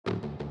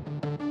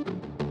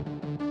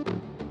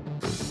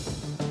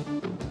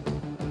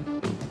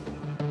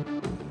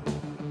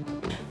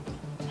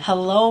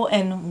Hello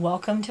and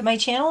welcome to my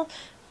channel.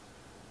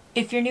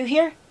 If you're new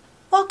here,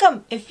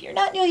 welcome. If you're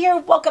not new here,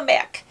 welcome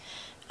back.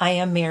 I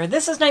am Mare.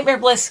 This is NiteMare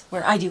Bliss,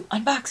 where I do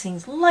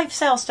unboxings,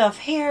 lifestyle stuff,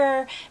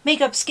 hair,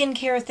 makeup,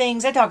 skincare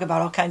things. I talk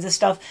about all kinds of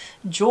stuff,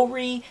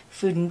 jewelry,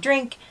 food and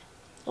drink,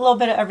 a little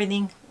bit of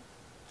everything.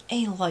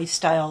 A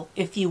lifestyle,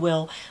 if you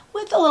will,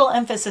 with a little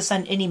emphasis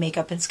on indie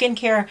makeup and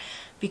skincare,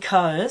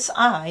 because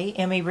I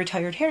am a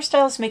retired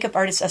hairstylist, makeup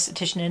artist,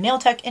 esthetician, and nail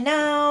tech, and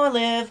now I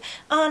live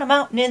on a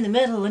mountain in the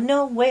middle of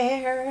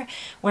nowhere,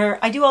 where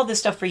I do all this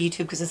stuff for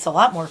YouTube because it's a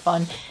lot more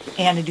fun,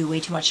 and I do way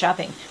too much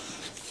shopping.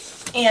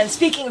 And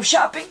speaking of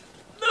shopping,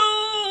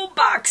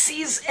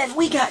 boxies, and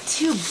we got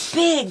two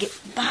big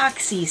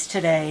boxies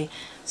today,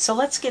 so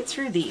let's get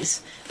through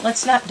these.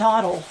 Let's not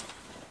dawdle.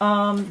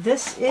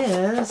 This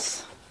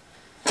is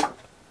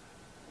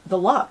the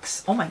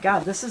Luxe. Oh my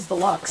god, this is the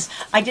Luxe.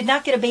 I did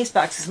not get a base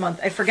box this month.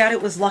 I forgot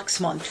it was Luxe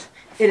month.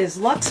 It is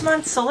Luxe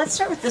month, so let's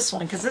start with this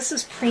one because this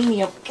is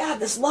premium. God,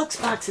 this Luxe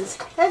box is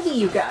heavy,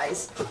 you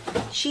guys.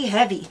 She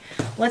heavy.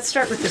 Let's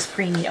start with this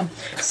premium.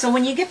 So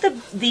when you get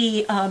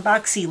the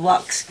Boxy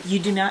Luxe, you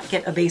do not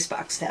get a base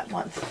box that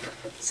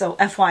month. So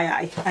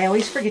FYI, I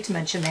always forget to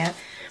mention that.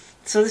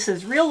 So this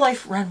is Real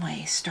Life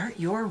Runway. Start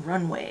your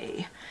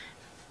runway.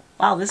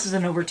 Wow, this is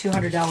an over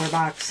 $200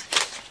 box.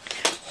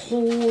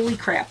 Holy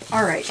crap.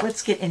 Alright,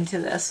 let's get into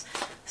this.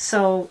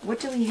 So, what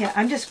do we have?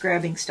 I'm just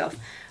grabbing stuff.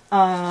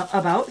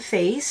 About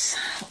Face,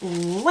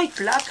 Light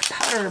Lock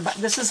Powder.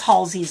 This is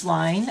Halsey's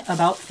line,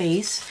 About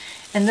Face.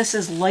 And this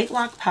is Light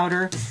Lock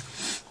Powder.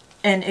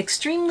 An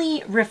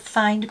extremely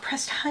refined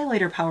pressed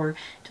highlighter power.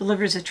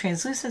 Delivers a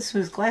translucent,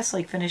 smooth,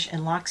 glass-like finish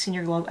and locks in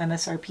your glow.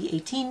 MSRP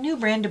 18. New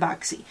brand to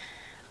Boxy.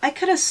 I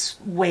could have...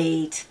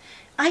 Wait.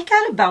 I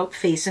got About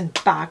Face and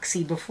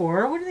Boxy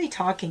before. What are they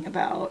talking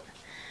about?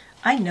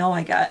 I know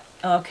I got,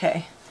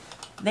 okay,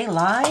 they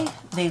lie,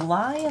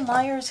 and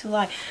liars who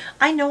lie.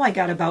 I know I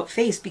got About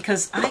Face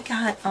because I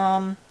got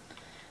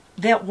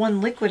that one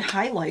liquid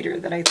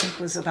highlighter that I think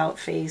was About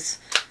Face.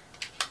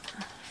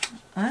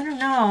 I don't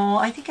know,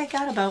 I think I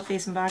got About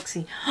Face and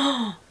Boxy.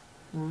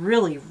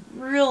 Really,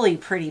 really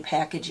pretty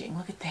packaging.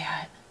 Look at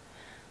that.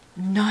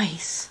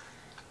 Nice.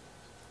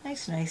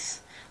 Nice,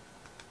 nice.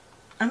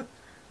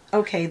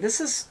 Okay,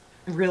 this is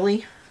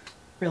really,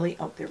 really,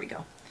 oh, there we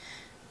go.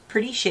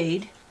 Pretty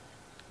shade.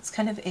 It's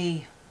kind of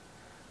a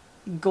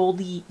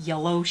goldy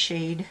yellow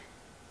shade.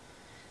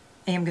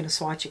 I am going to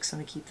swatch it because I'm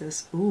going to keep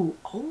this. Ooh,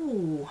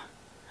 oh,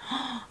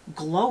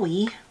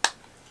 glowy.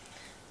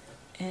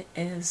 It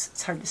is,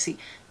 it's hard to see.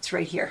 It's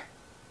right here.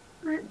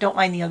 Don't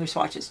mind the other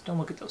swatches. Don't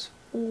look at those.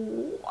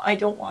 Ooh, I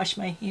don't wash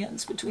my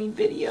hands between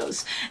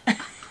videos.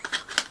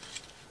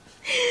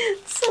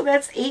 So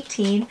that's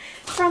 18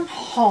 from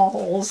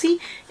Halsey.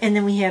 And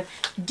then we have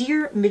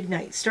Dear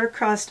Midnight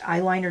Star-Crossed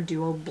Eyeliner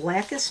Duo,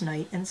 Blackest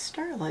Night and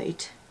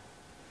Starlight.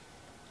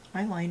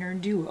 Eyeliner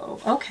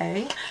Duo.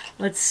 Okay,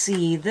 let's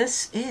see.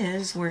 This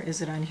is, where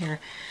is it on here?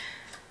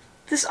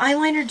 This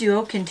eyeliner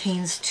duo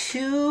contains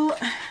two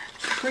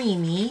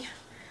creamy,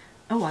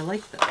 oh, I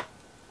like the,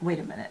 wait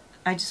a minute.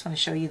 I just want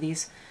to show you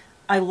these.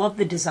 I love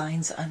the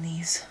designs on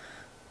these.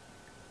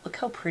 Look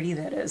how pretty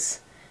that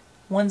is.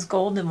 One's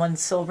gold and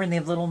one's silver, and they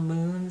have little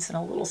moons and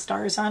little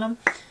stars on them.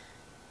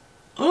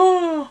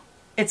 Oh,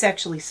 it's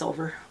actually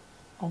silver.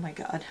 Oh my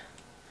god.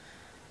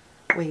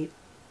 Wait.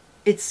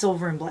 It's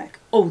silver and black.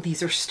 Oh,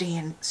 these are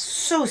staying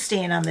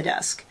on the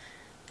desk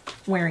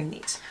wearing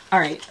these.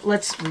 Alright,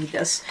 let's read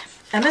this.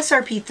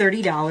 MSRP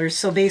 $30,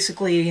 so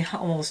basically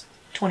almost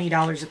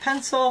 $20 a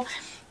pencil,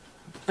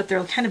 but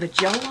they're kind of a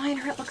gel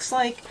liner, it looks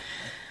like.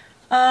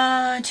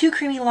 Two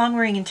creamy,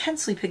 long-wearing,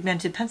 intensely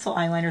pigmented pencil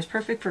eyeliners,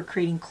 perfect for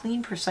creating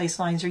clean, precise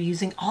lines or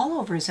using all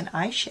over as an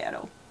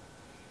eyeshadow.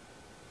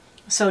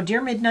 So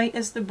Dear Midnight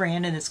is the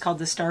brand, and it's called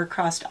the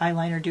Star-Crossed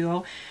Eyeliner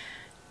Duo.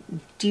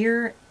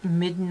 Dear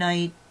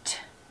Midnight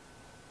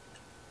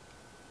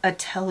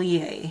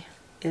Atelier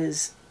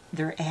is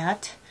their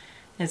at,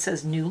 and it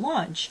says new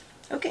launch.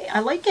 Okay, I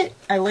like it.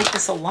 I like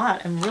this a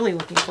lot. I'm really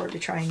looking forward to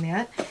trying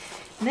that.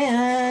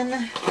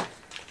 Then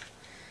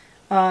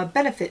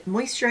Benefit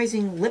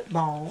Moisturizing Lip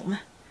Balm,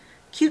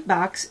 Cute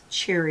Box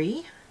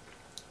Cherry.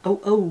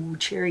 Oh,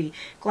 cherry.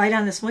 Glide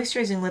on this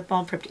moisturizing lip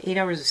balm for up to 8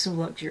 hours of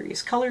simple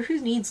luxurious color.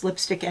 Who needs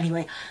lipstick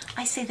anyway?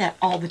 I say that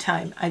all the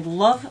time. I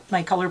love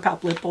my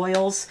ColourPop lip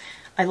oils.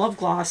 I love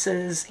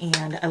glosses,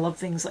 and I love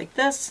things like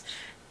this.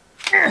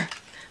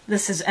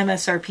 This is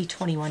MSRP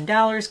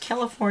 $21.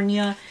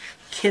 California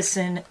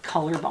Kissin'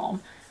 Color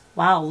Balm.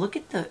 Wow, look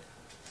at the...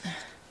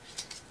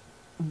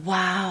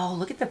 Wow,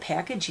 look at the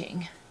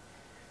packaging.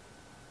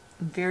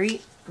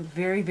 Very,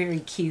 very,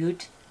 very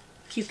cute.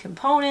 Cute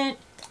component.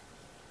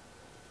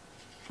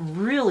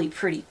 Really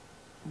pretty.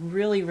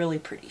 Really, really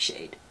pretty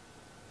shade.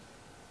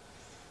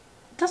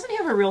 It doesn't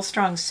have a real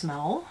strong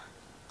smell,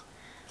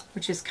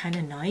 which is kind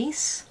of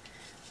nice.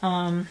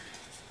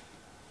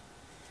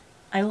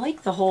 I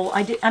like the whole,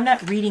 I'm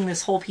not reading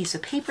this whole piece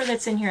of paper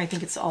that's in here. I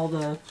think it's all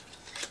the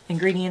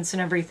ingredients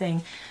and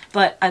everything.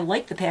 But I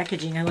like the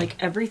packaging. I like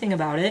everything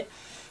about it.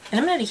 And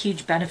I'm not a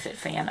huge Benefit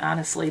fan,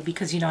 honestly,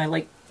 because, you know, I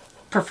like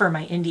prefer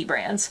my indie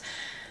brands.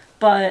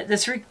 But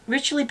this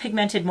richly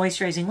pigmented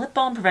moisturizing lip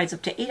balm provides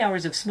up to 8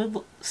 hours of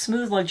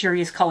smooth,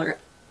 luxurious color.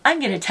 I'm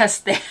going to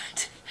test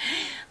that.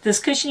 This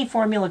cushiony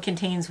formula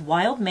contains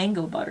wild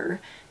mango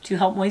butter to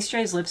help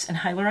moisturize lips and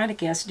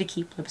hyaluronic acid to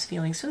keep lips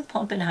feeling smooth,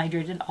 plump, and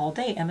hydrated all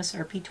day.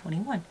 MSRP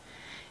 $21.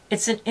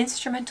 It's an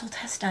instrumental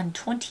test on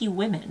 20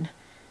 women.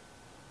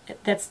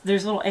 There's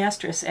a little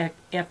asterisk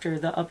after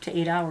the up to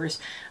 8 hours.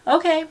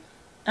 Okay,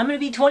 I'm going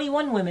to be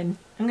 21 women.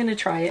 I'm going to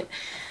try it.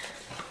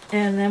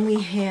 And then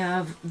we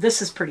have,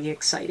 this is pretty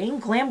exciting,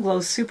 Glam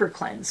Glow Super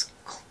Cleanse.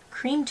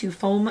 Cream to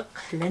Foam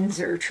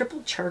Cleanser.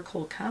 Triple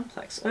Charcoal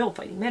Complex. Oil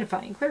fighting,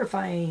 mattifying,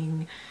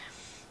 clarifying,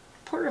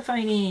 pore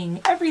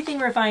refining, everything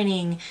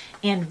refining.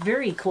 And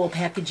very cool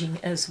packaging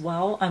as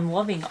well. I'm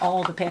loving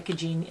all the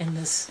packaging in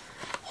this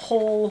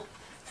whole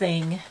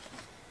thing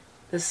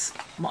this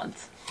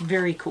month.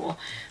 Very cool.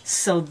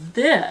 So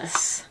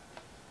this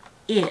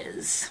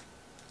is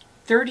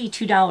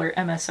 $32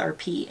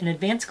 MSRP, an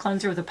advanced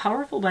cleanser with a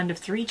powerful blend of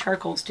 3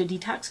 charcoals to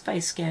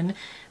detoxify skin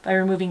by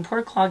removing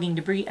pore clogging,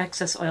 debris,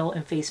 excess oil,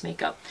 and face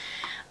makeup.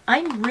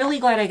 I'm really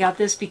glad I got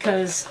this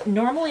because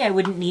normally I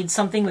wouldn't need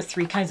something with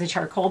 3 kinds of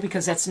charcoal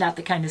because that's not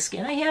the kind of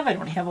skin I have. I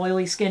don't have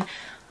oily skin,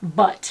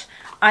 but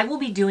I will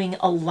be doing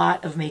a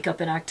lot of makeup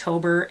in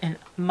October and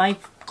my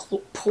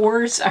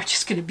pores are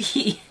just going to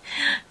be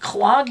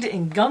clogged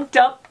and gunked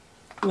up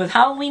with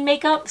Halloween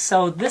makeup,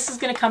 so this is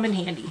going to come in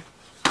handy.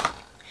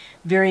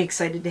 Very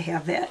excited to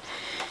have that.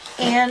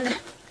 And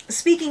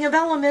speaking of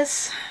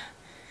Elemis,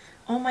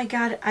 oh my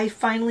god, I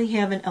finally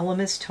have an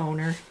Elemis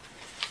toner.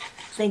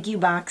 Thank you,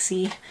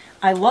 Boxy.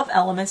 I love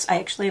Elemis. I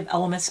actually have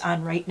Elemis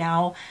on right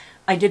now.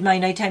 I did my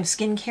nighttime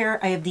skincare.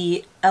 I have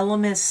the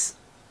Elemis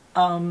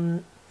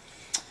eye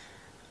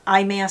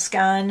mask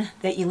on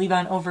that you leave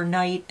on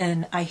overnight,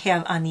 and I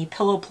have on the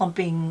Pillow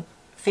Plumping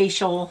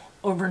Facial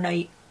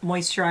Overnight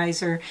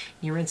Moisturizer.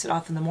 You rinse it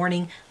off in the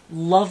morning.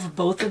 Love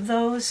both of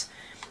those.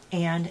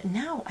 And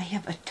now I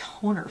have a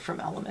toner from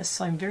Elemis,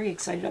 so I'm very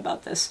excited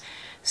about this.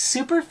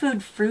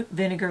 Superfood Fruit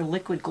Vinegar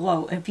Liquid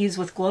Glow, infused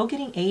with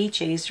glow-getting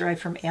AHAs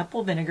derived from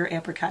apple vinegar,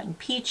 apricot, and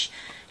peach.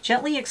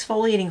 Gently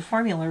exfoliating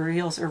formula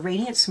reveals a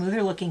radiant,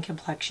 smoother-looking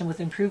complexion with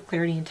improved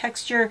clarity and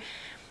texture.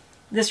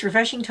 This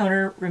refreshing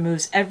toner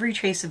removes every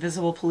trace of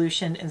visible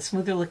pollution and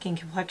smoother-looking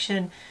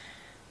complexion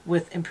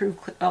with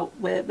improved...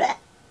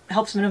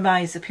 helps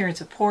minimize the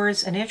appearance of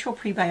pores. A natural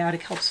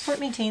prebiotic helps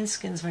support maintain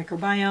skin's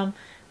microbiome.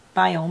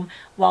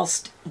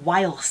 Whilst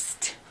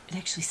it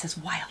actually says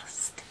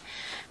whilst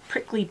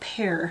prickly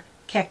pear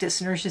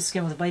cactus nourishes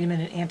skin with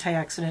vitamin and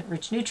antioxidant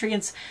rich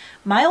nutrients,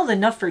 mild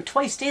enough for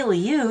twice daily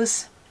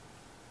use.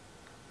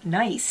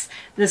 Nice.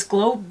 This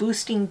glow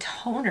boosting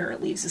toner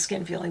leaves the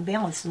skin feeling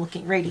balanced and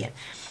looking radiant.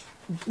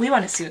 We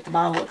want to see what the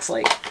bottle looks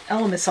like.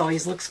 Elemis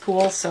always looks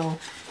cool, so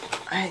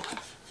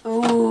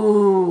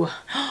ooh.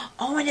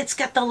 Oh, and it's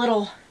got the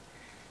little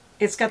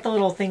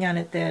thing on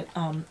it that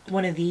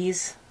one of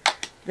these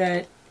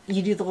that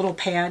you do the little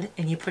pad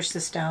and you push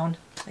this down,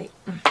 like,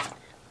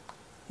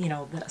 you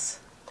know, this.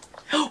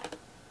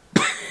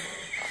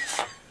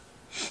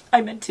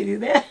 I meant to do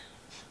that.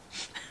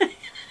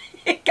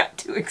 It got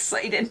too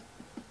excited.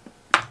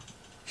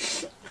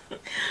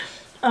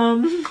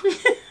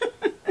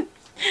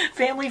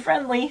 Family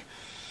friendly.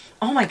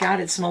 Oh my god,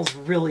 it smells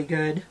really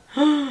good.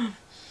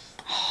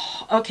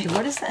 Okay,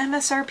 what is the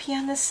MSRP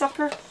on this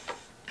sucker?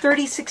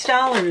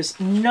 $36.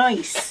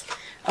 Nice.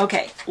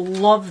 Okay,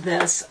 love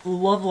this.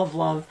 Love, love,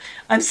 love.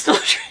 I'm still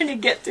trying to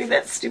get through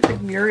that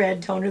stupid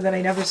Murad toner that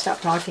I never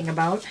stop talking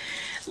about.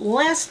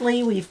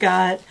 Lastly, we've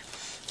got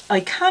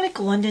Iconic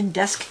London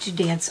Desk to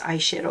Dance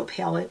Eyeshadow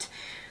Palette.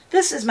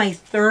 This is my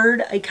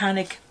third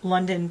Iconic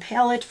London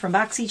palette from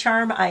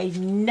Boxycharm. I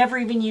never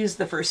even used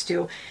the first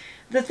two.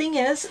 The thing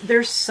is,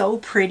 they're so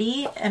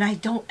pretty, and I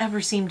don't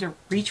ever seem to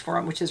reach for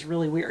them, which is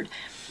really weird.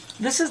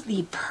 This is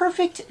the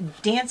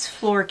perfect dance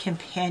floor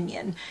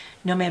companion,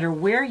 no matter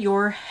where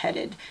you're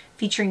headed.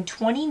 Featuring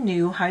 20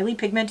 new, highly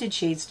pigmented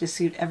shades to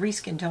suit every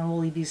skin tone will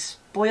leave you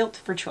spoilt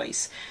for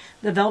choice.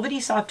 The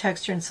velvety soft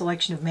texture and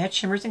selection of matte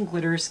shimmers and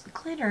glitters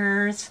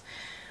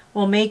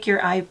will make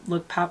your eye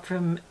look pop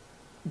from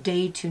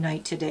day to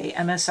night today.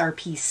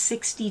 MSRP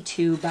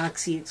 62,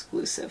 Boxy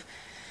exclusive.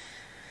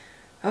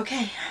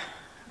 Okay,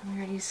 are you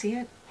ready to see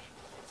it?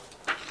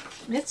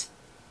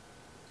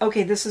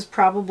 Okay, this is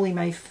probably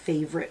my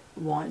favorite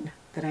one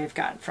that I've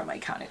gotten from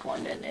Iconic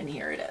London, and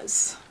here it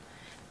is.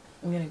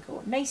 I'm going to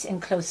go nice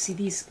and close. See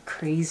these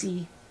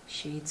crazy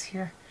shades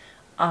here?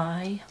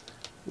 I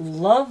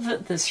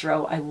love this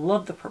row. I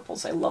love the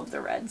purples. I love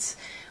the reds.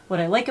 What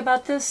I like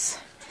about this,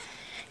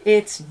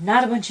 it's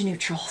not a bunch of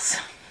neutrals.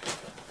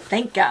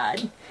 Thank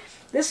God.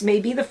 This may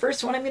be the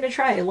first one I'm going to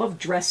try. I love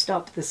dressed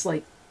up, this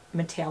like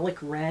metallic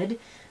red.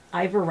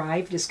 I've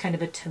Arrived is kind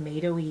of a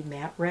tomatoey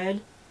matte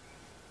red.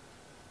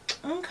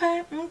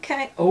 Okay.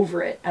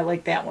 Over It. I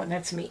like that one.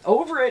 That's me.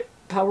 Over It.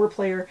 Power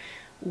Player.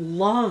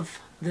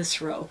 Love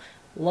this row.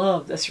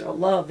 Love this row.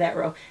 Love that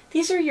row.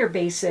 These are your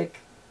basic,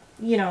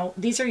 you know,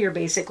 these are your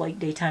basic like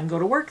daytime go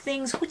to work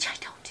things, which I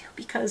don't do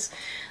because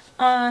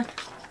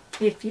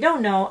if you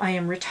don't know, I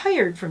am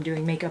retired from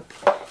doing makeup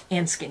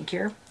and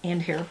skincare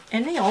and hair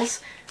and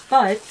nails,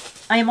 but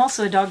I am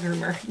also a dog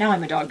groomer. Now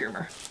I'm a dog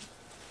groomer.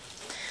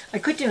 I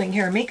quit doing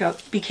hair and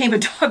makeup, became a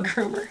dog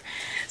groomer.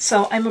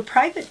 So I'm a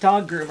private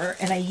dog groomer,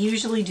 and I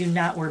usually do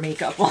not wear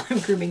makeup while I'm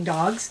grooming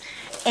dogs.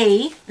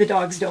 A, the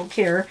dogs don't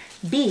care.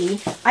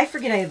 B, I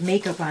forget I have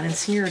makeup on and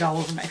smear it all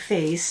over my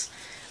face.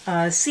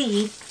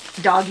 C,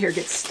 dog hair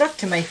gets stuck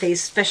to my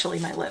face, especially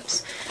my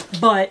lips.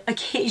 But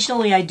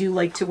occasionally I do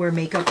like to wear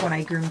makeup when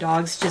I groom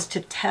dogs just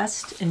to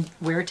test and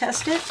wear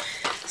test it.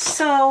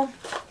 So,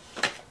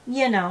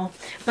 you know.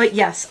 But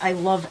yes, I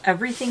love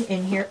everything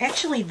in here.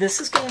 Actually, this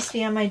is going to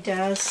stay on my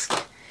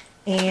desk.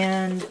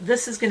 And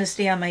this is going to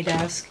stay on my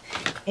desk.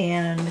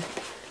 And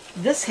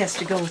this has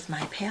to go with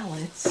my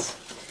palettes.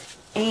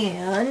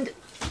 And,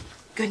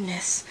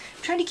 goodness,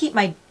 I'm trying to keep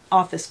my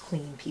office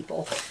clean,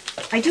 people.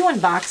 I do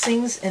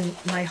unboxings, and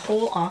my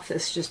whole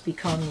office just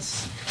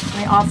becomes,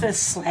 my office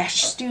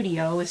slash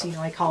studio, as you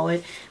know I call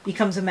it,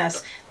 becomes a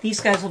mess. These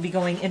guys will be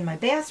going in my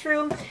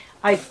bathroom.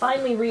 I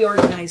finally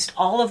reorganized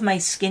all of my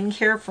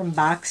skincare from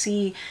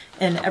Boxy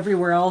and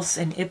everywhere else,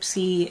 and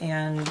Ipsy,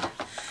 and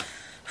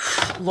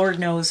Lord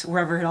knows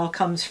wherever it all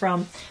comes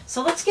from.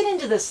 So let's get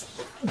into this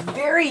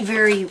very,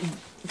 very,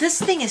 this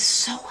thing is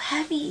so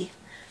heavy.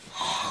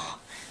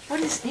 What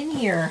is in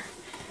here?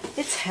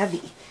 It's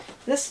heavy.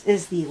 This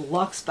is the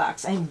Luxe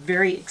box. I'm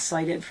very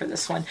excited for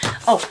this one.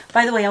 Oh,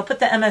 by the way, I'll put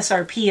the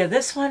MSRP of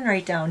this one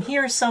right down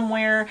here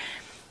somewhere.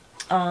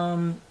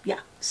 Yeah,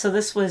 so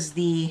this was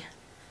the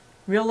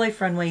Real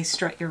Life Runway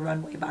Strut Your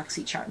Runway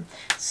Boxycharm.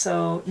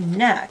 So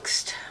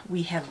next,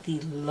 we have the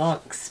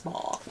Luxe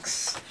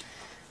box.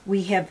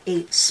 We have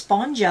a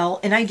Spawn Gel,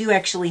 and I do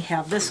actually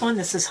have this one.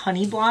 This is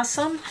Honey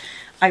Blossom.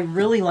 I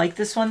really like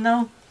this one,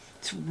 though.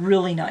 It's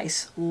really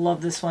nice.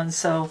 Love this one.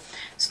 So,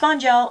 Spawn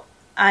Gel,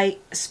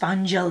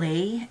 Spawn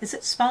Gelée. Is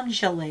it Spawn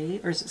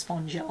Gelée or is it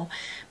Spawn Gel?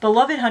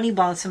 Beloved Honey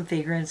Blossom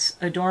fragrance,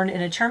 adorned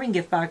in a charming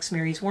gift box,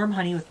 marries warm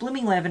honey with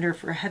blooming lavender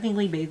for a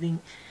heavenly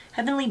bathing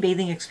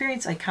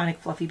experience. Iconic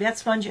fluffy bath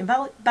sponge and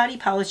body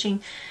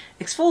polishing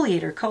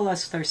exfoliator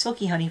coalesce with our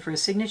silky honey for a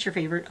signature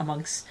favorite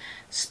amongst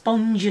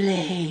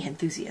Spongelé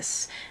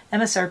enthusiasts.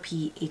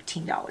 MSRP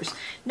 $18.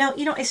 Now,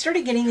 you know, I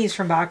started getting these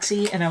from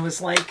Boxy and I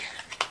was like,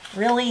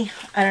 really?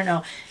 I don't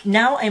know.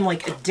 Now I'm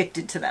like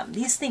addicted to them.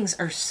 These things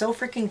are so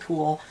freaking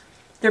cool.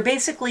 They're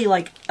basically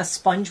like a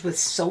sponge with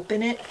soap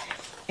in it,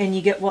 and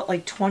you get what,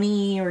 like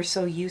 20 or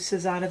so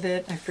uses out of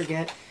it? I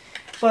forget.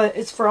 But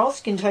it's for all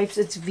skin types.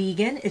 It's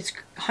vegan. It's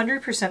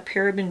 100%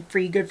 paraben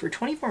free, good for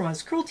 24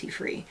 months, cruelty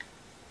free.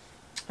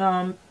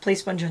 Place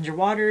sponge under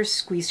water,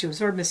 squeeze to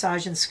absorb,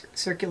 massage and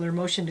circular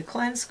motion to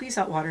cleanse, squeeze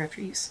out water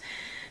after use.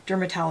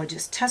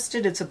 Dermatologist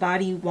tested. It's a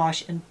body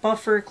wash and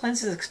buffer,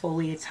 cleanses,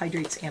 exfoliates,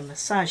 hydrates, and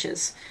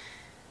massages.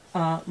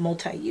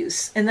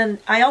 Multi-use. And then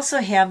I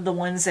also have the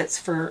ones that's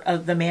for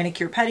the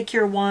manicure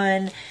pedicure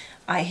one.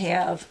 I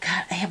have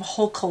a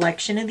whole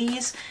collection of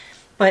these,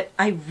 but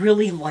I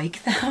really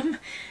like them.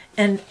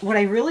 And what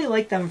I really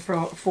like them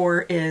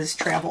for is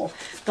travel.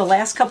 The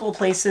last couple of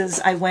places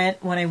I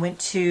went, when I went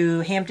to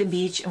Hampton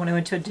Beach and when I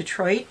went to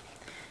Detroit,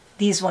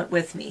 these went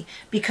with me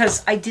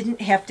because I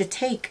didn't have to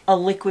take a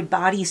liquid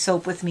body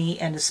soap with me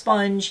and a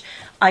sponge.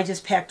 I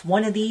just packed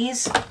one of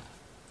these,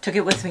 took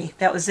it with me.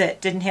 That was it.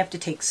 Didn't have to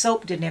take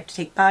soap, didn't have to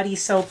take body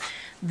soap.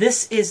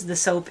 This is the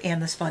soap and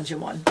the sponge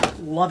in one.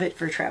 Love it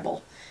for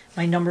travel.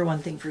 My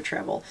 #1 thing for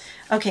travel.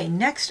 Okay,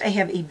 next I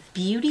have a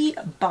Beauty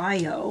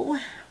Bio.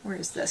 Where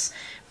is this?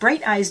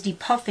 Bright Eyes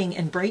Depuffing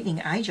and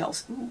Brightening Eye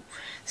Gels. Ooh.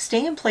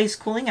 Stay in place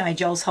cooling eye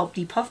gels help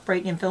depuff,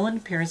 brighten, and fill in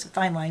appearance of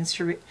fine lines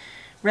to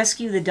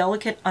rescue the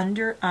delicate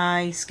under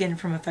eye skin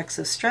from effects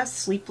of stress,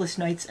 sleepless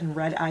nights, and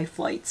red eye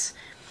flights.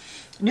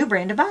 New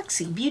brand of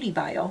Boxy, Beauty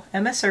Bio,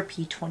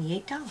 MSRP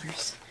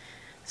 $28.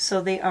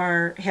 So they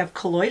have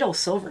colloidal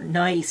silver.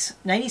 Nice.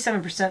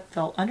 97%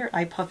 felt under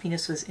eye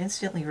puffiness was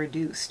instantly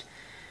reduced.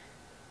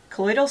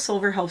 Colloidal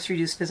silver helps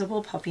reduce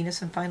visible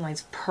puffiness and fine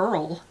lines.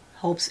 Pearl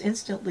helps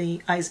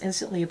eyes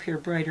instantly appear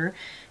brighter.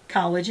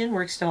 Collagen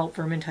works to help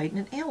firm and tighten,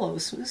 and aloe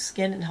smooths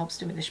skin and helps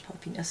diminish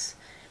puffiness.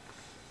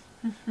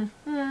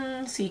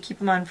 So you keep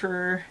them on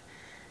for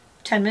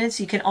 10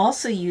 minutes. You can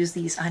also use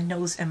these on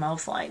nose and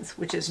mouth lines,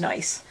 which is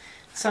nice.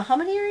 So how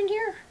many are in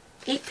here?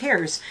 8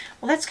 pairs.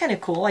 Well, that's kind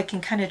of cool. I can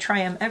kind of try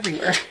them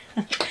everywhere.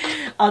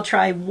 I'll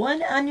try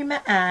one under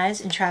my eyes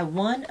and try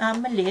one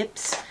on my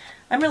lips.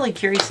 I'm really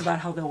curious about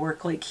how they'll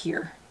work like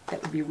here.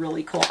 That would be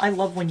really cool. I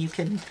love when you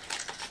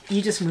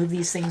just move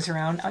these things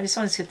around. I just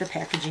want to see what the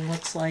packaging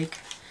looks like.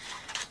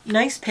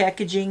 Nice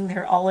packaging.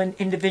 They're all in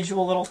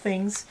individual little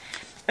things.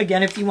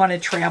 Again, if you want to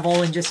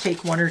travel and just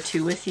take 1 or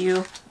 2 with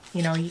you,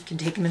 you know, you can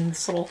take them in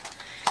this little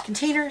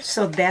container.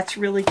 So that's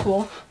really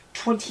cool.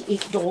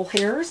 28 doll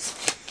hairs.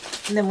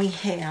 And then we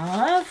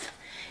have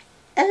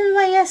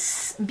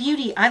LYS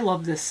Beauty. I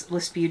love this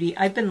List Beauty.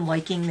 I've been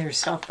liking their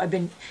stuff.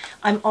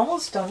 I'm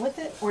almost done with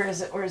it. Where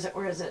is it? Where is it?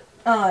 Where is it?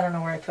 Oh, I don't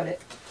know where I put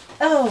it.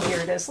 Oh, here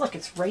it is. Look,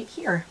 it's right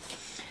here.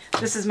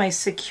 This is my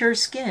Secure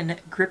Skin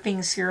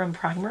Gripping Serum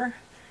Primer.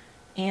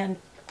 And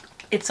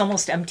it's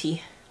almost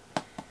empty.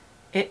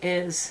 it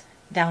is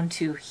down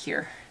to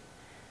here.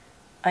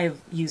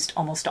 I've used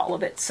almost all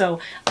of it. So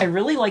I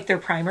really like their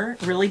primer,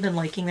 really been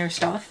liking their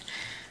stuff.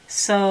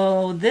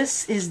 So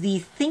this is the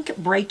Think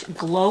Bright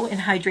Glow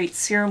and Hydrate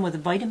Serum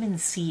with vitamin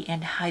C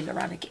and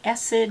hyaluronic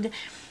acid.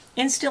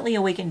 Instantly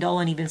awaken dull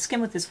uneven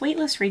skin with this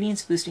weightless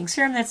radiance boosting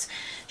serum that's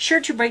sure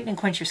to brighten and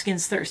quench your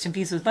skin's thirst.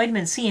 Infused with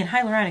vitamin C and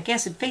hyaluronic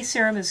acid, face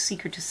serum is a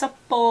secret to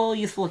supple,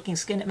 youthful looking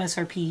skin.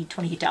 MSRP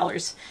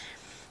 $28.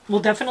 We'll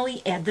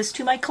definitely add this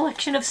to my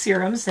collection of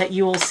serums that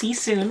you will see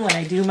soon when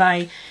I do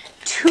my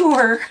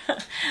tour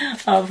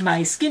of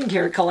my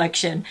skincare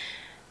collection.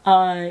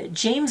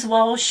 James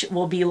Welsh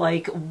will be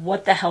like,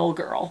 what the hell,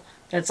 girl?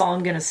 That's all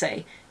I'm gonna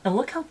say. And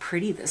look how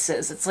pretty this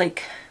is. It's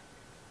like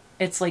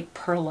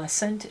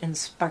pearlescent and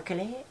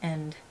sparkly.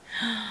 And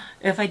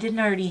if I didn't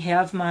already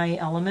have my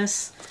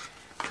Elemis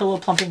Pillow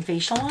Plumping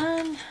Facial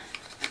on,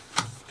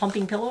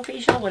 Plumping Pillow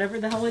Facial, whatever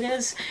the hell it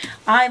is,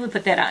 I would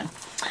put that on.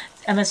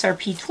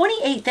 MSRP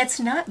 $28. That's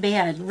not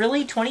bad.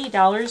 Really,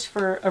 $28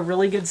 for a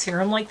really good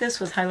serum like this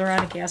with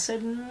hyaluronic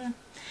acid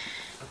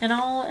and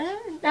all,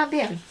 not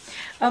bad.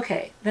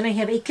 Okay, then I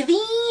have a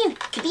Kaveen.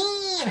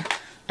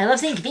 I love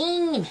saying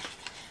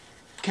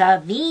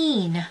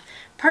Kaveen.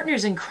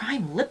 Partners in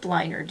Crime Lip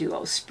Liner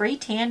Duo, Spray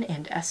Tan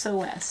and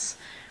SOS.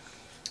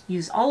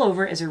 Use all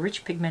over as a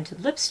rich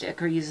pigmented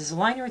lipstick or use as a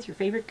liner with your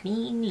favorite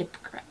green lip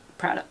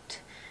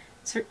product.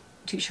 Insert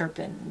to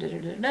sharpen.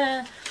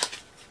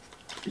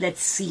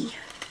 Let's see.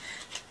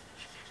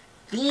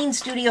 Bean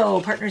Studio,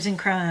 Partners in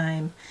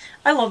Crime.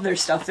 I love their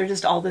stuff. They're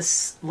just all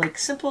this like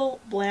simple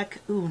black.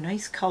 Ooh,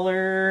 nice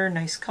color,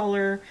 nice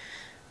color.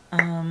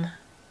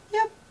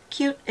 Yep,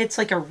 cute. It's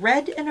like a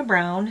red and a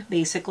brown,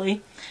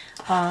 basically.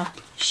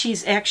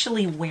 She's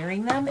actually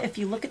wearing them. If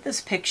you look at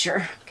this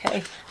picture,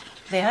 okay,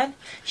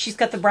 she's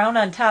got the brown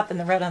on top and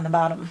the red on the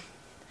bottom,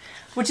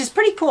 which is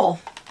pretty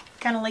cool.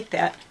 Kind of like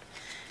that.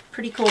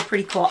 Pretty cool,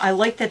 pretty cool. I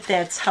like that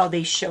that's how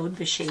they showed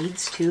the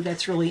shades too.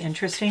 That's really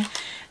interesting.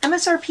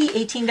 MSRP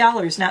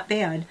 $18, not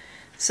bad.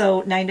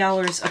 So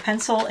 $9 a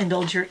pencil.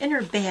 Indulge your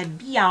inner bad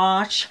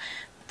biatch.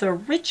 The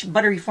rich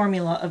buttery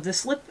formula of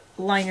this lip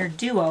liner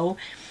duo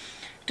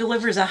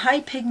delivers a high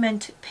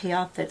pigment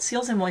payoff that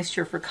seals in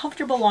moisture for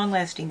comfortable,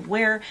 long-lasting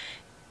wear.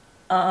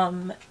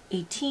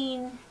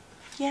 18.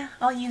 Yeah,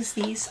 I'll use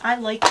these. I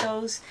like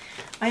those.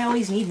 I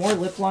always need more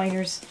lip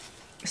liners.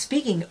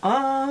 Speaking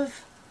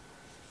of...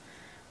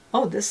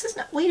 Oh, this is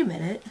not... Wait a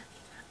minute.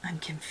 I'm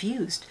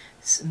confused.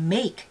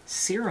 Make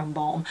Serum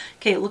Balm.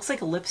 Okay, it looks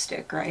like a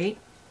lipstick, right?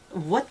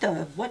 What?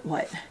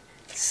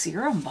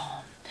 Serum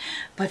Balm.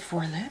 But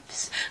for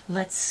lips.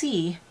 Let's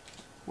see.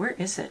 Where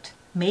is it?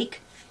 Make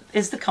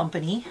is the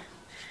company.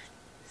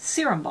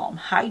 Serum Balm.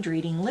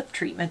 Hydrating Lip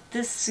Treatment.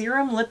 This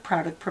serum lip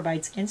product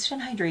provides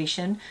instant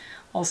hydration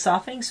while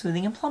softening,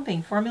 smoothing, and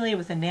plumping. Formulated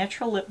with a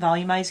natural lip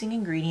volumizing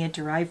ingredient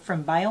derived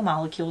from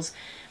biomolecules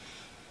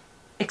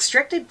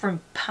extracted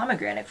from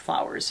pomegranate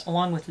flowers,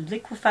 along with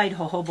liquefied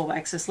jojoba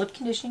wax. This lip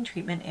conditioning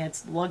treatment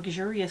adds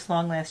luxurious,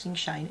 long-lasting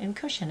shine and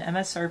cushion.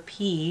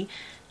 MSRP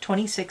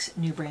 $26,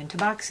 new brand to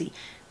Boxy.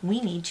 We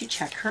need to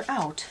check her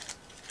out.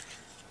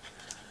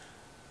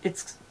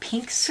 It's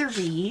pink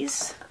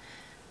cerise,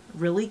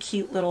 really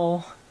cute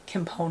little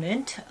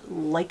component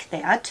like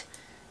that.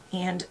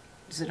 And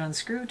does it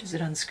unscrew? Does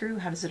it unscrew?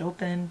 How does it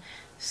open?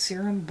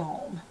 Serum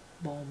Balm.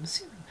 Balm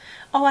Serum.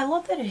 Oh, I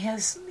love that it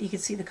has, you can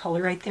see the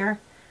color right there.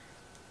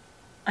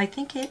 I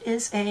think it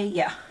is a,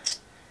 yeah,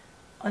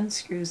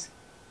 unscrews.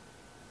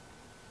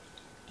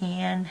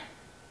 And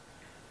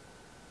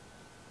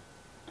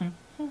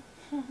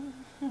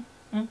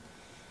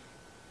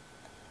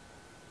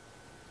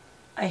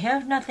I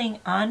have nothing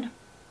on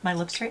my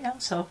lips right now,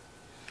 so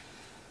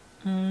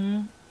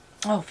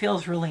oh,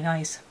 feels really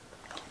nice.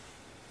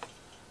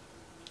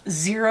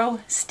 Zero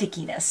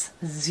stickiness.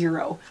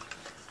 Zero.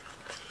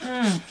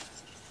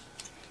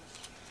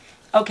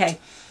 Okay,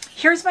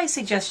 here's my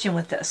suggestion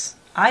with this.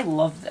 I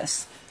love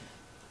this.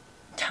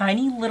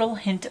 Tiny little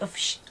hint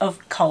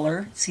of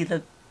color. See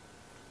the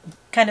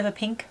kind of a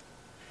pink,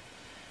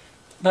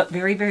 but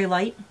very, very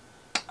light.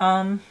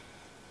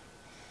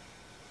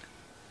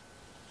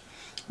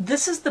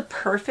 This is the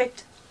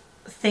perfect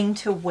thing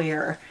to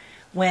wear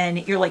when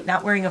you're like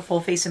not wearing a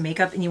full face of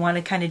makeup and you want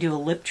to kind of do a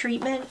lip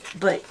treatment,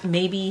 but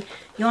maybe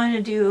you want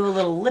to do a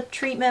little lip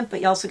treatment, but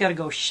you also got to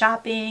go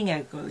shopping, you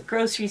got to go to the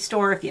grocery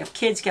store. If you have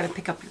kids, you got to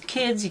pick up your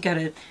kids, you got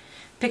to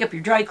pick up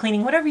your dry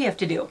cleaning, whatever you have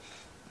to do.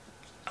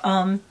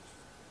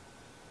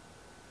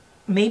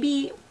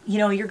 Maybe, you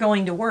know, you're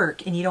going to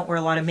work and you don't wear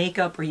a lot of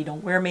makeup, or you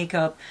don't wear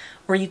makeup,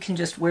 or you can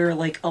just wear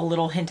like a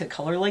little hint of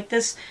color like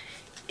this.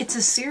 It's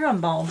a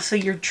serum balm, so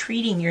you're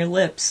treating your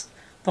lips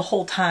the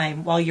whole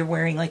time while you're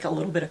wearing like a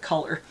little bit of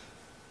color.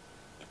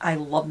 I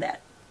love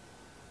that.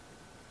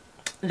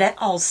 That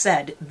all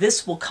said,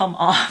 this will come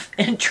off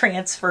and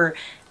transfer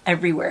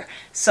everywhere.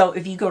 So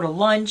if you go to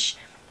lunch,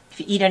 if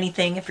you eat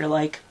anything, if you're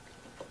like,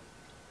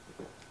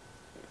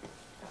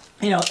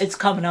 you know, it's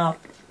coming off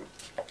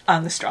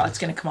on the straw. It's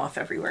going to come off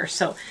everywhere.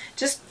 So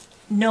just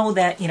know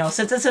that, you know,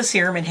 since it's a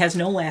serum, it has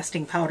no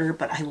lasting powder,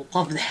 but I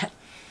love that.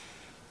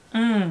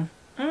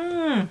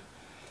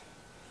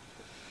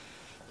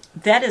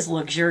 That is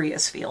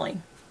luxurious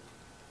feeling.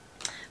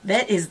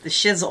 That is the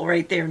shizzle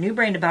right there. New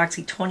brand of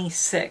Boxy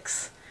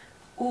 26.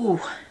 Ooh.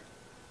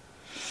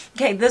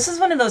 Okay, this is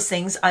one of those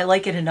things, I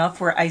like it enough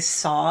where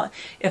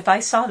if I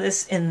saw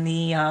this in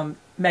the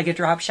Mega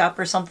Drop Shop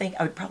or something,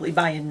 I would probably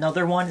buy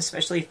another one,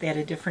 especially if they had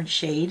a different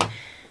shade.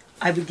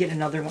 I would get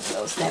another one of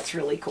those. That's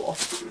really cool.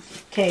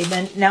 Okay,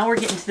 then now we're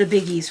getting to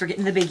the biggies. We're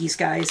getting to the biggies,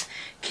 guys.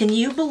 Can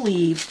you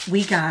believe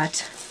we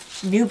got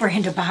new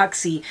brand of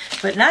Boxy,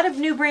 but not a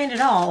new brand at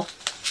all.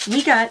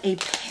 We got a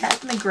Pat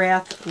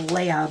McGrath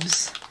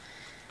Labs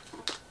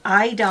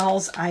Eye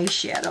Dolls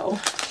eyeshadow.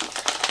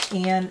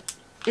 And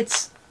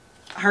it's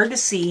hard to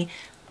see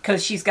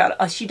because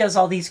she does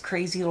all these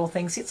crazy little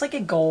things. It's like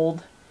a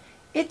gold.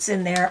 It's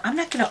in there. I'm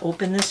not going to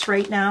open this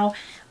right now.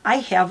 I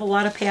have a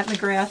lot of Pat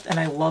McGrath and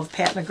I love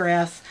Pat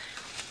McGrath,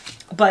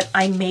 but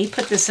I may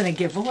put this in a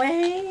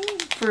giveaway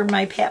for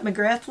my Pat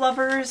McGrath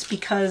lovers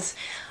because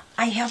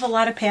I have a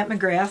lot of Pat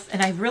McGrath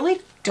and I really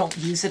don't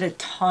use it a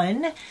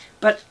ton,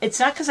 but it's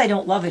not because I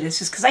don't love it. It's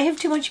just because I have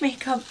too much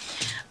makeup.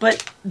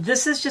 But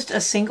this is just a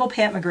single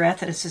Pat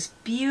McGrath and it's this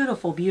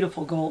beautiful,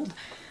 beautiful gold.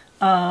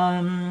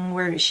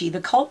 Where is she?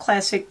 The cult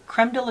classic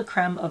creme de la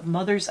creme of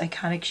Mother's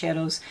iconic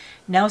shadows,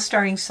 now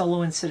starring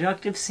solo and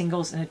seductive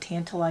singles in a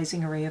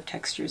tantalizing array of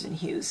textures and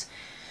hues.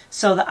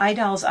 So the Eye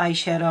Dolls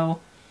eyeshadow,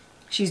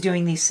 she's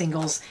doing these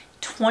singles.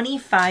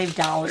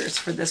 $25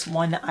 for this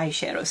one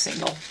eyeshadow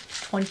single.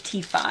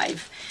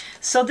 $25.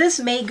 So this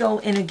may go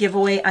in a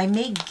giveaway. I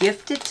may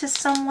gift it to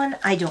someone.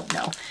 I don't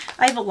know.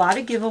 I have a lot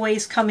of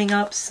giveaways coming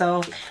up,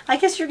 so I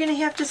guess you're going to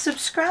have to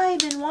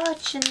subscribe and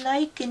watch and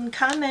like and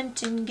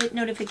comment and get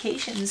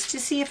notifications to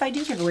see if I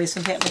do give away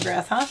some Pat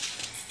McGrath, huh?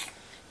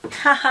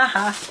 Ha ha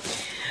ha.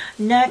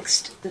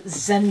 Next,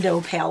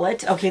 Zendo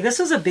palette. Okay, this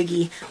was a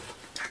biggie.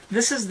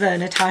 This is the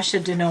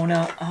Natasha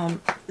Denona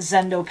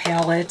Zendo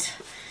palette.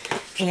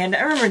 And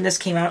I remember when this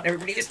came out and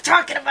everybody was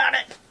talking about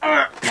it.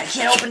 I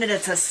can't open it.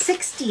 It's a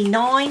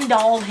 $69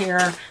 doll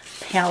hair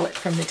palette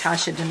from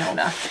Natasha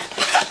Denona.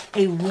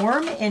 A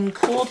warm and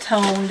cool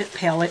toned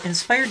palette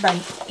inspired by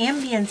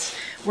ambience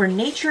where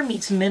nature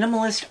meets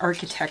minimalist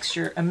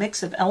architecture. A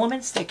mix of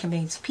elements that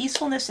combines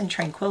peacefulness and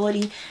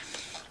tranquility.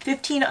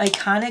 15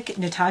 iconic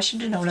Natasha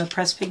Denona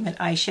pressed pigment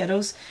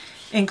eyeshadows,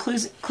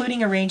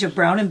 including a range of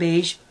brown and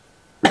beige,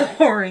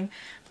 pouring,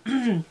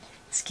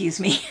 excuse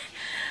me,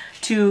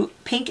 to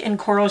pink and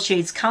coral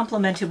shades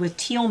complemented with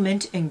teal,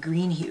 mint, and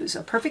green hues.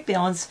 A perfect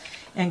balance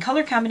and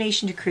color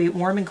combination to create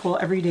warm and cool,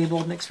 everyday,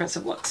 bold, and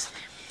expressive looks.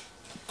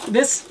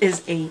 This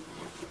is a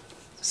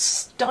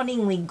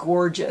stunningly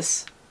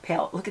gorgeous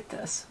palette. Look at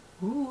this.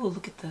 Ooh,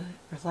 look at the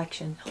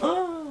reflection.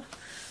 Oh.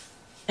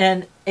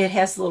 And it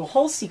has little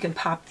holes so you can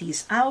pop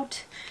these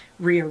out,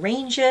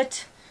 rearrange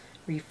it,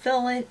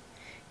 refill it.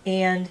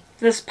 And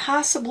this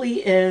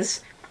possibly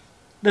is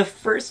the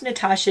first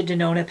Natasha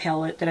Denona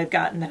palette that I've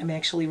gotten that I'm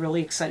actually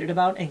really excited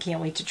about and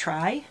can't wait to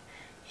try.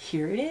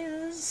 Here it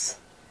is.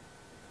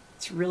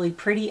 It's really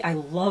pretty. I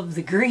love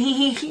the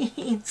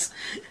greens.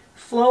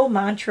 Flow,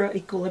 Mantra,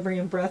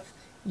 Equilibrium, Breath,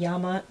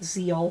 Yama,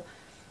 Zeal,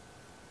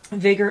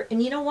 Vigor.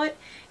 And you know what?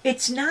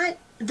 It's not,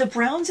 the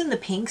browns and the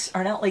pinks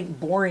are not like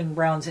boring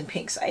browns and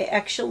pinks. I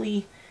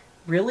actually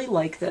really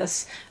like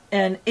this.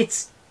 And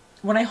it's,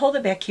 when I hold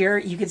it back here,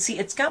 you can see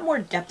it's got more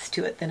depth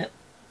to it than it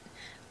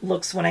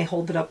looks when I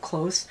hold it up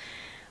close.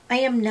 I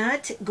am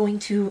not going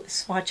to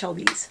swatch all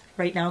these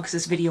right now because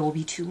this video will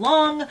be too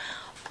long.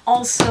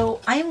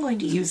 Also, I am going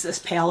to use this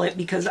palette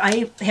because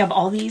I have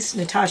all these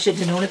Natasha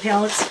Denona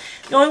palettes.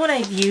 The only one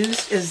I've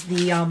used is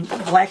the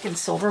black and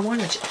silver one,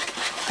 which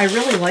I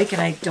really like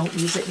and I don't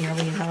use it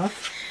nearly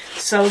enough.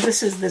 So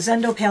this is the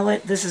Zendo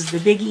palette. This is the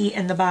biggie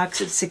in the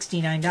box. It's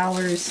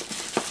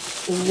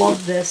 $69.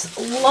 Love this.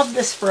 Love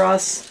this for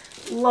us.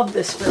 Love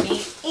this for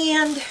me.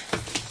 And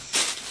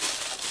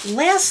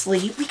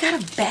lastly, we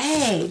got a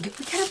bag.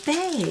 We got a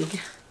bag.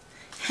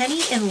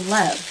 Henny and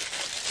Lev.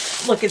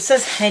 Look, it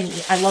says Henny.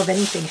 I love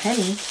anything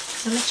Henny.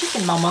 I'm a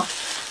chicken mama.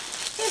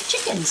 I have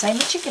chickens. I'm a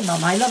chicken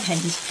mama. I love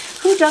Hennies.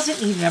 Who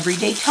doesn't need an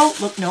everyday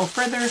tote? Look no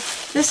further.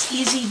 This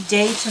easy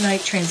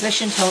day-to-night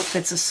transition tote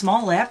fits a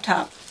small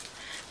laptop,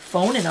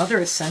 phone, and other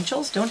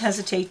essentials. Don't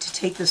hesitate to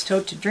take this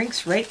tote to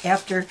drinks right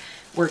after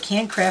work.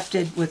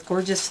 Handcrafted with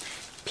gorgeous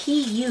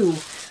PU,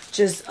 which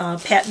is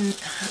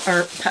patent,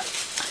 or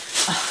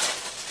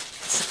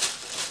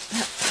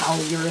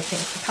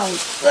polyurethane.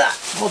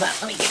 Hold on,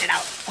 let me get it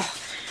out. Oh.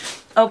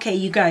 Okay,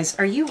 you guys,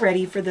 are you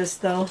ready for this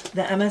though?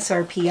 The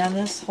MSRP on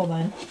this? Hold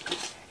on.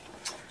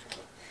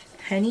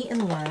 Henny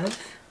and Lev.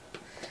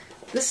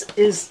 This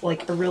is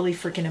like a really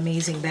freaking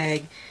amazing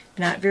bag.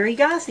 Not very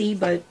gothy,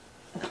 but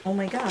oh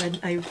my god,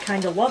 I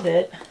kind of love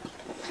it.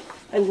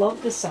 I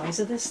love the size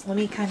of this. Let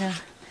me kind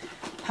of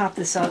pop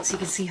this out so you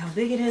can see how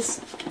big it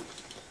is.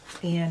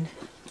 And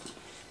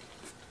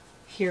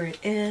here it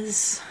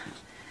is.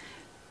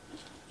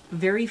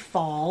 Very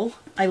fall.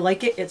 I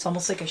like it. It's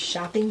almost like a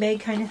shopping bag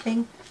kind of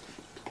thing.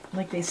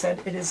 Like they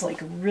said, it is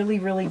like really,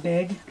 really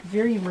big.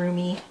 Very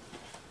roomy.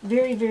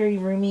 Very, very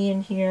roomy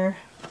in here.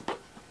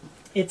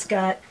 It's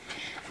got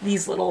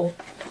these little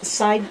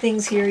side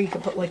things here. You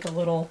can put like a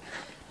little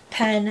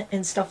pen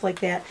and stuff like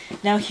that.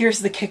 Now here's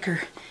the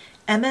kicker.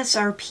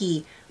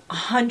 MSRP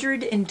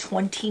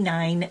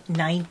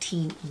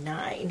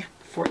 $129.99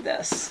 for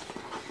this.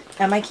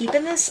 Am I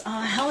keeping this?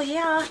 Hell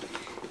yeah.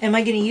 Am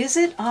I going to use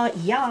it?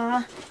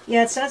 Yeah.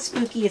 Yeah, it's not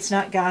spooky. It's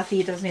not gothy.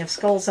 It doesn't have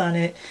skulls on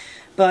it.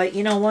 But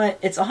you know what?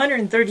 It's a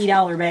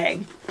 $130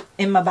 bag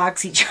in my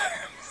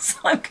Boxycharm, so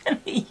I'm going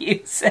to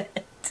use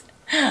it.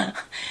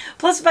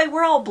 Plus, if I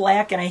wear all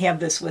black and I have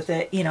this with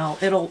it, you know,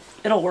 it'll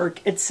work.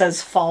 It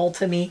says fall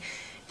to me.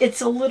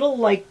 It's a little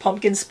like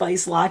pumpkin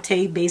spice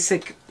latte,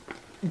 basic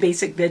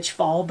bitch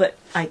fall, but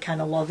I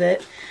kind of love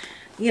it.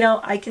 You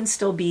know, I can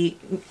be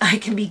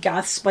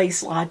goth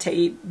spice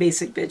latte,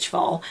 basic bitch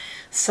fall.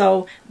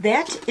 So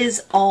that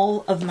is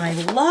all of my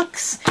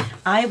Luxe.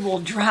 I will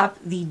drop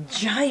the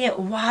giant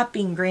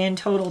whopping grand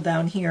total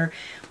down here,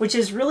 which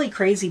is really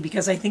crazy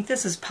because I think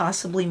this is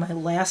possibly my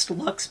last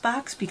Luxe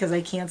box because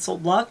I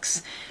canceled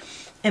Luxe.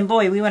 And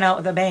boy, we went out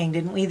with a bang,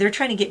 didn't we? They're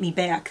trying to get me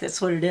back. That's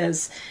what it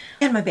is.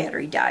 And my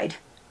battery died.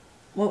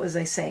 What was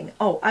I saying?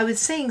 Oh, I was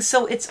saying,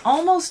 so it's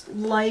almost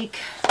like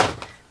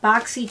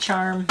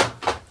Boxycharm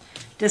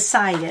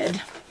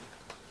decided,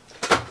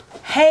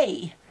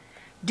 hey,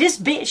 this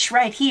bitch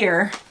right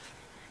here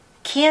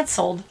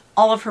canceled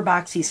all of her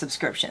Boxy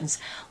subscriptions.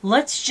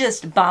 Let's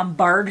just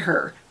bombard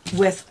her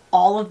with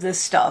all of this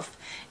stuff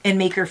and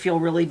make her feel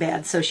really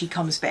bad so she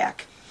comes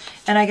back.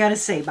 And I gotta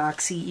say,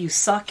 Boxy, you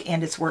suck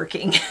and it's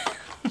working.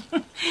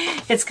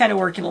 It's kind of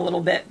working a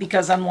little bit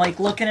because I'm like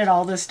looking at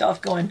all this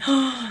stuff going,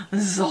 oh,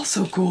 this is all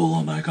so cool,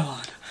 oh my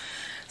god.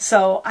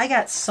 So I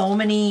got so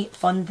many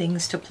fun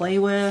things to play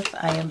with.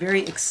 I am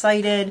very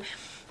excited.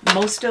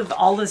 Most of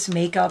all this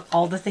makeup,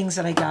 all the things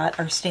that I got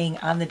are staying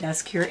on the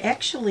desk here.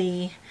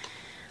 Actually,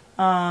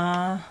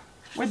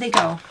 where'd they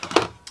go?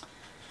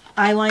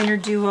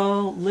 Eyeliner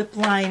duo, lip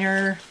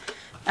liner.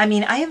 I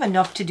mean, I have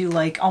enough to do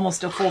like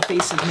almost a full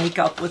face of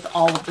makeup with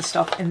all of the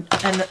stuff and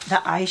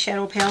the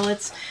eyeshadow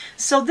palettes.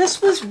 So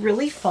this was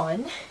really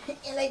fun.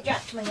 And I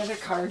dropped my other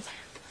card.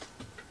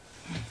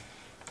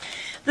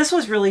 This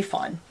was really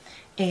fun.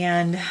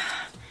 And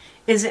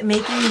is it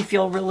making me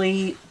feel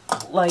really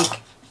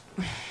like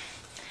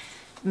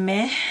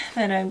meh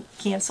that I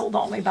canceled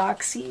all my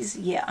Boxies?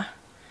 Yeah.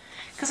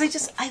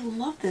 Because I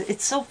love this.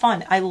 It's so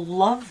fun. I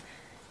love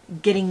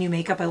getting new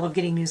makeup. I love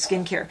getting new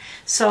skincare.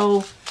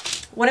 So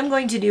what I'm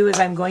going to do is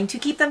I'm going to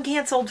keep them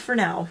canceled for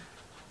now.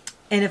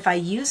 And if I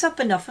use up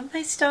enough of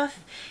my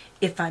stuff,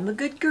 if I'm a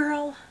good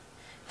girl,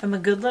 if I'm a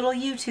good little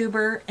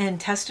YouTuber and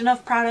test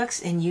enough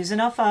products and use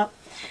enough up,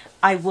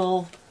 I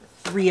will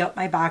re-up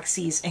my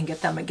Boxies and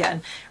get them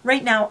again.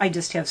 Right now, I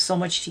just have so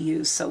much to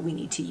use, so we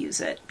need to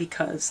use it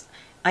because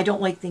I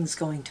don't like things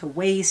going to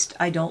waste.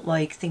 I don't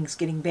like things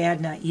getting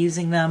bad, not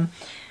using them.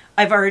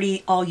 I've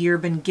already all year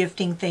been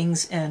gifting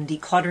things and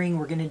decluttering.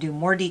 We're going to do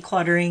more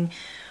decluttering.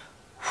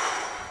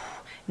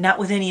 Not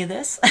with any of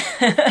this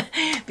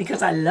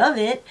because I love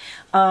it.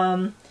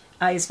 I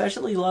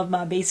especially love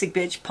my basic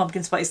bitch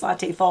pumpkin spice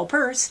latte fall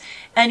purse.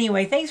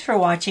 Anyway, thanks for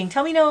watching.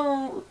 Tell me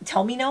no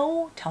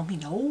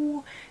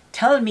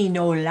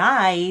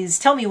lies.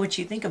 Tell me what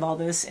you think of all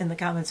this in the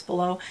comments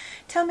below.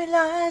 Tell me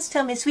lies.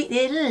 Tell me sweet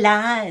little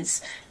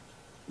lies.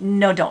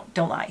 No, don't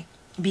lie.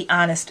 Be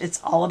honest. It's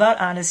all about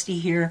honesty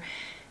here.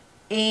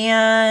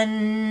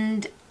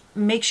 And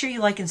make sure you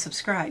like and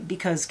subscribe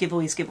because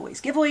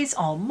giveaways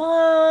all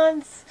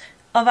month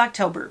of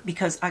October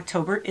because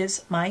October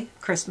is my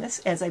Christmas,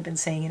 as I've been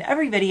saying in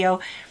every video.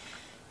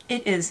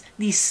 It is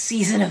the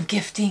season of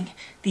gifting,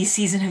 the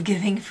season of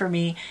giving for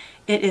me.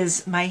 It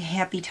is my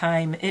happy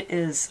time.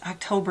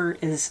 October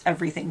is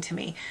everything to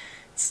me.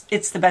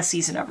 It's the best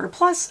season ever.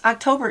 Plus,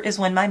 October is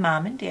when my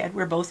mom and dad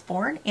were both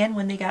born and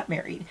when they got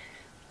married.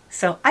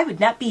 So I would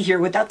not be here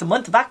without the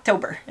month of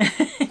October.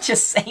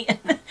 Just saying.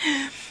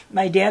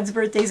 My dad's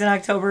birthday's in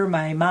October.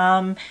 My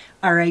mom,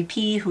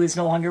 R.I.P., who is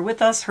no longer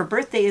with us, her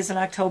birthday is in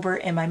October.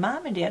 And my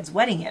mom and dad's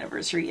wedding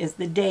anniversary is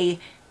the day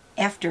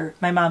after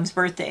my mom's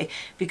birthday.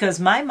 Because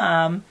my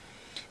mom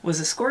was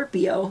a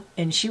Scorpio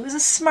and she was a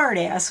smart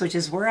ass, which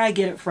is where I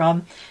get it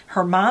from.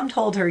 Her mom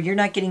told her, you're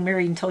not getting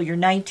married until you're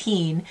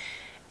 19.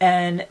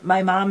 And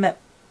my mom met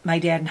my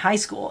dad in high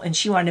school and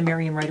she wanted to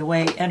marry him right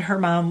away. And her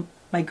mom,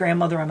 my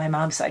grandmother on my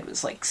mom's side,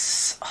 was like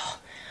so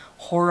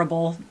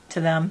horrible to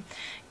them.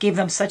 Gave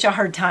them such a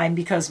hard time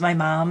because my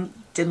mom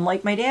didn't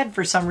like my dad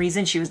for some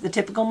reason. She was the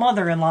typical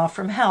mother-in-law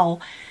from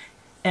hell.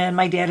 And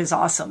my dad is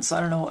awesome, so I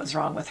don't know what was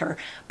wrong with her.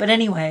 But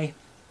anyway,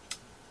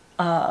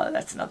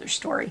 that's another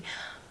story.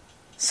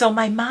 So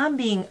my mom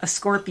being a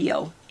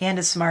Scorpio and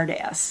a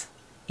smartass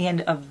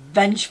and a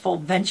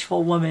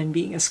vengeful woman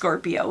being a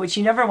Scorpio, which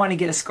you never want to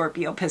get a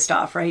Scorpio pissed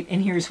off, right?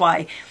 And here's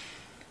why.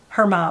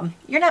 Her mom,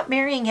 you're not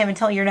marrying him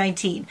until you're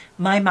 19.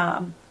 My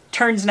mom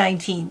turns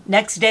 19.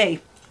 Next day,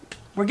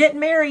 we're getting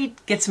married.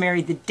 Gets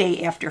married the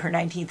day after her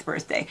 19th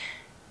birthday.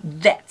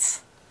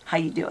 That's how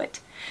you do it.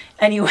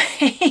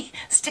 Anyway,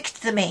 stick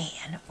to the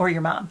man or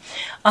your mom.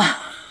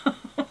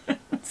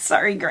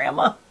 Sorry,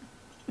 Grandma.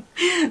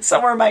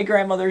 Somewhere my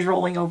grandmother's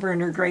rolling over in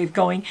her grave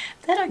going,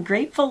 that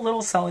ungrateful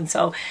little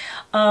so-and-so.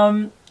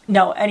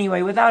 No,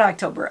 anyway, without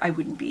October, I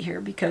wouldn't be here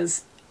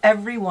because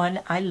everyone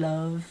I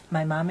love,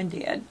 my mom and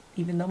dad,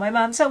 even though my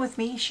mom's not with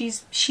me,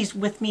 she's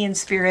with me in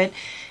spirit.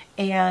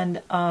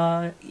 And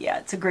yeah,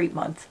 it's a great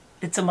month.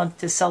 It's a month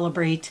to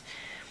celebrate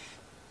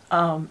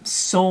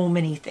so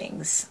many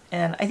things.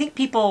 And I think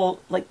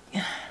people, like,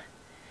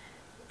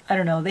 I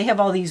don't know, they have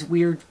all these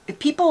weird,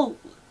 people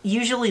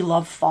usually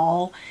love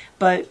fall,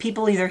 but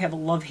people either have a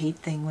love-hate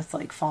thing with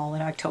like fall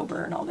and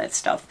October and all that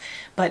stuff.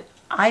 But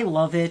I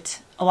love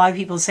it. A lot of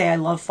people say I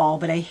love fall,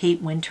 but I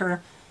hate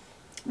winter.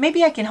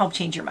 Maybe I can help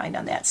change your mind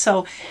on that.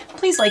 So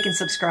please like and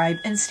subscribe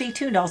and stay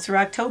tuned all through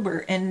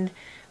October, and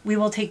we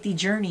will take the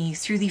journey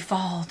through the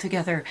fall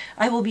together.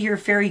 I will be your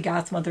fairy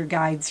godmother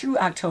guide through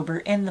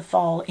October and the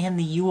fall and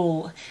the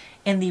Yule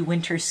and the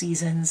winter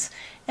seasons.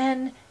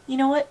 And you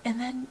know what? And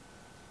then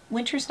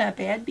winter's not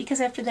bad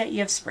because after that you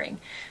have spring.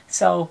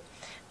 So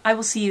I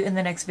will see you in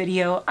the next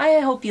video. I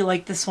hope you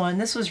liked this one.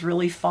 This was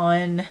really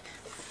fun.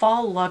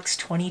 Fall Luxe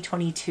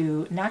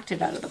 2022. Knocked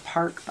it out of the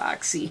park,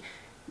 Boxy.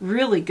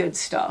 Really good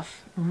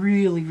stuff.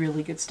 Really,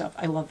 really good stuff.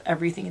 I love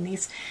everything in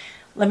these.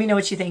 Let me know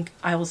what you think.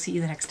 I will see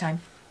you the next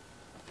time.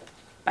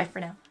 Bye for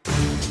now.